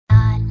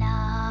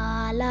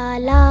la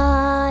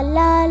la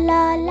la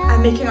la la.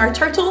 I'm making our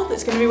turtle.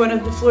 That's going to be one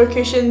of the floor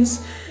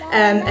cushions.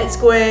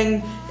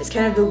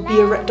 They'll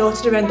be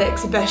dotted around the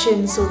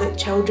exhibition so that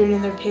children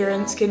and their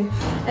parents can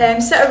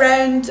sit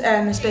around,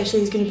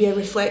 especially it's going to be a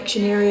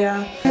reflection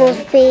area.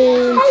 We've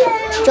been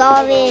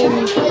drawing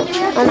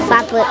on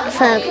fabric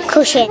for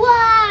cushion.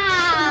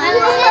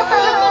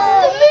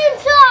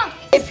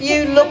 If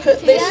you look at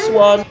this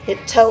one,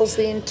 it tells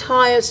the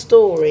entire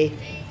story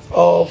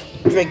of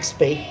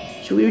Driggsby.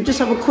 Shall we just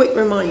have a quick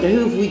reminder,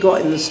 who have we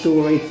got in the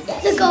story?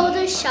 The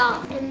golden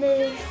shark, the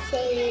moon,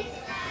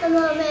 the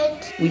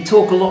mermaid. We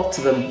talk a lot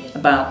to them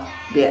about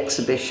the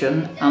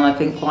exhibition, and I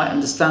think quite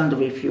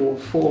understandably if you're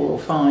 4 or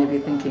 5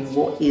 you're thinking,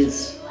 what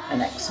is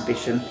an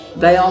exhibition?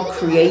 They are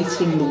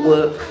creating the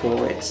work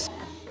for it.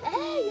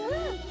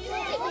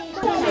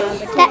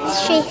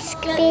 That's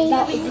Driggsby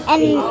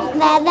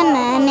and they're the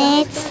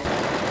mermaids.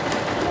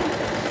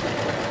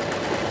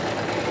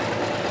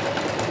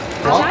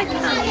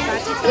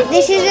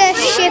 This is a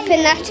ship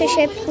and that's a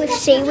ship with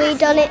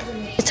seaweed on it.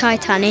 The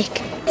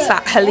Titanic. It's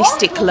that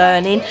holistic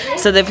learning,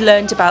 so they've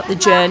learned about the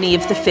journey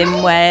of the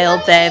fin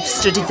whale, they've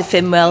studied the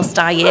fin whale's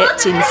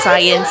diet in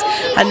science,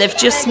 and they've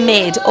just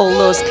made all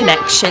those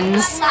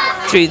connections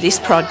through this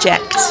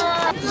project.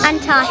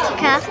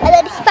 Antarctica. And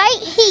then right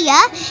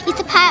here is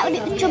the part when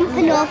it was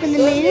jumping over the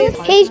moon.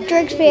 Here's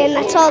Driggsby and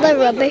that's all the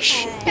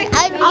rubbish.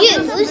 I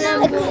used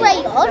a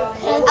crayon,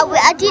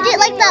 I did it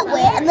like that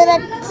way, and then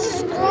I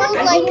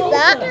screwed like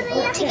that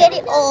to get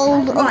it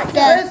all of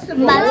the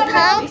man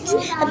parts,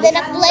 and then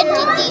I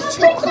blended these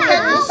two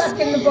colours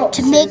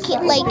to make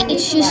it like,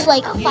 it's just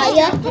like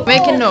fire.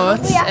 Making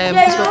notes,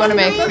 because we're going to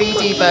make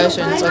 3D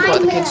versions of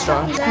what the kids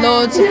draw.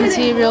 Loads of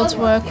material to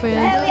work with.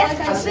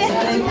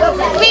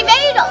 We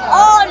made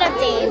all of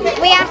these.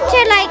 We have to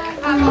like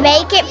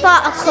make it for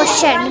a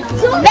cushion.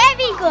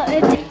 Very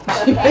good.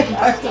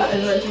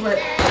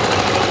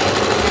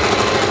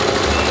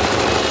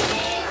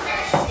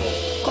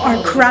 Got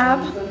our crab.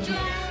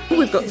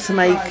 We've got to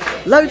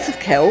make loads of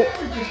kelp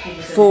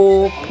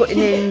for putting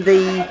in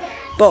the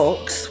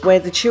box where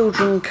the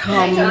children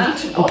come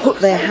and put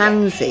their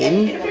hands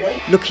in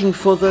looking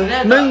for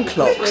the moon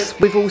clocks.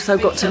 We've also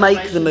got to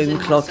make the moon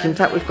clock. In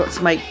fact, we've got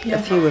to make a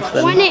few of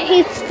them. When it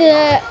hits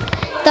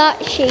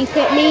that shape,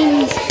 it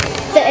means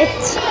that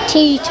it's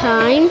tea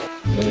time.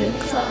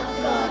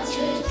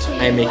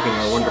 I'm making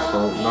a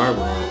wonderful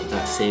narwhal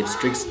that saves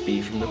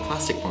Driggsby from the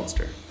plastic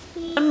monster.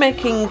 I'm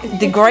making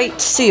the Great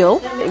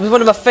Seal. It was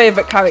one of my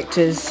favourite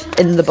characters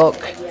in the book,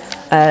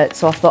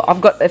 so I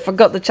thought if I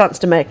got the chance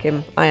to make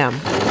him, I am.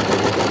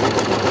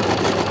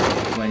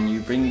 When you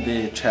bring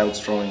the child's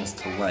drawings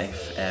to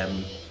life,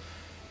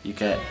 you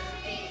get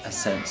a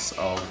sense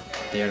of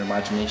their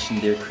imagination,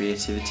 their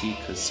creativity,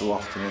 because so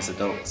often as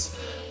adults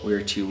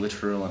we're too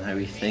literal in how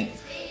we think,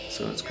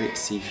 so it's great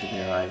to see through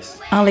their eyes.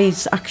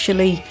 Ali's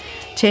actually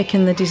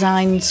taken the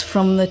designs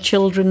from the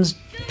children's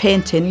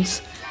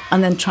paintings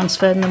and then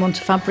transferring them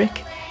onto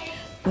fabric.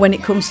 When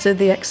it comes to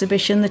the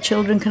exhibition, the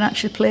children can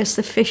actually place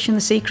the fish and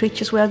the sea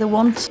creatures where they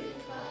want.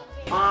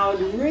 I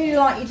would really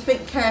like you to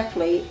think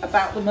carefully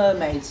about the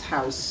mermaid's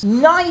house.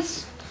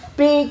 Nice,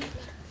 big,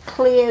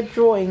 clear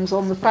drawings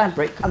on the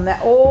fabric, and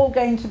they're all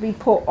going to be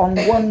put on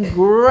one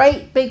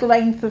great big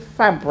length of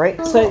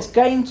fabric. So it's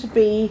going to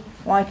be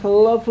like a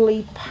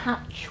lovely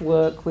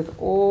patchwork with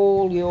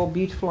all your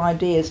beautiful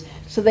ideas.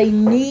 So they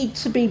need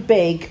to be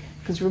big,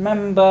 because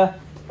remember,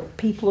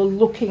 people are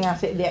looking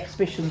at it in the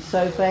exhibition,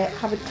 so if they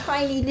have a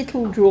tiny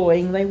little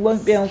drawing, they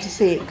won't be able to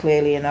see it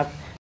clearly enough.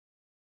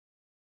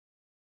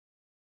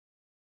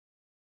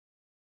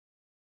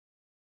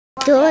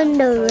 Done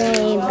the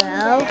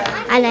rainbow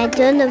and I've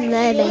done the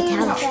mermaid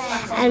house,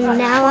 and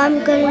now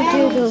I'm going to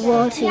do the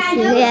water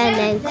through here and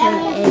then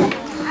come in.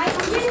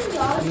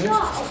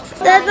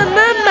 There's a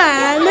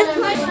merman,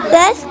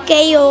 there's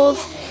scales,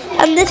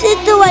 and this is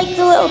the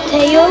little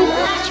tail.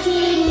 Watch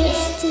me,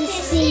 Mr.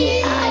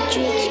 C. R.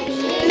 Driggsby.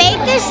 Make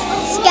this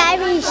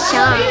scary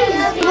shark.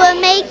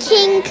 We're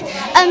making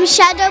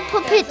shadow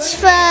puppets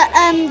for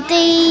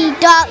the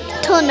dark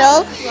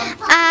tunnel,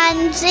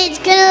 and it's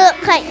gonna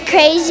look like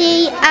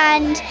crazy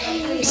and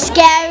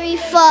scary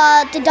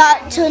for the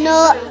dark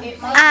tunnel,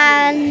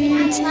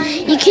 and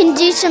you can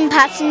do some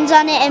patterns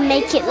on it and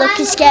make it look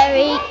as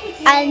scary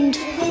and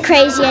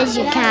crazy as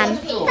you can.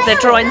 The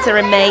drawings are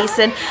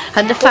amazing,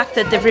 and the fact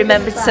that they've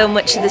remembered so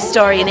much of the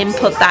story and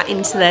input that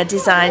into their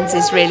designs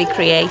is really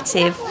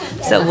creative,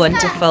 so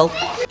wonderful.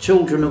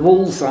 Children of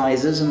all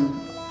sizes, and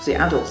see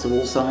adults of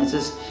all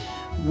sizes,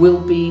 will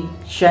be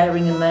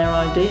sharing in their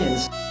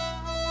ideas.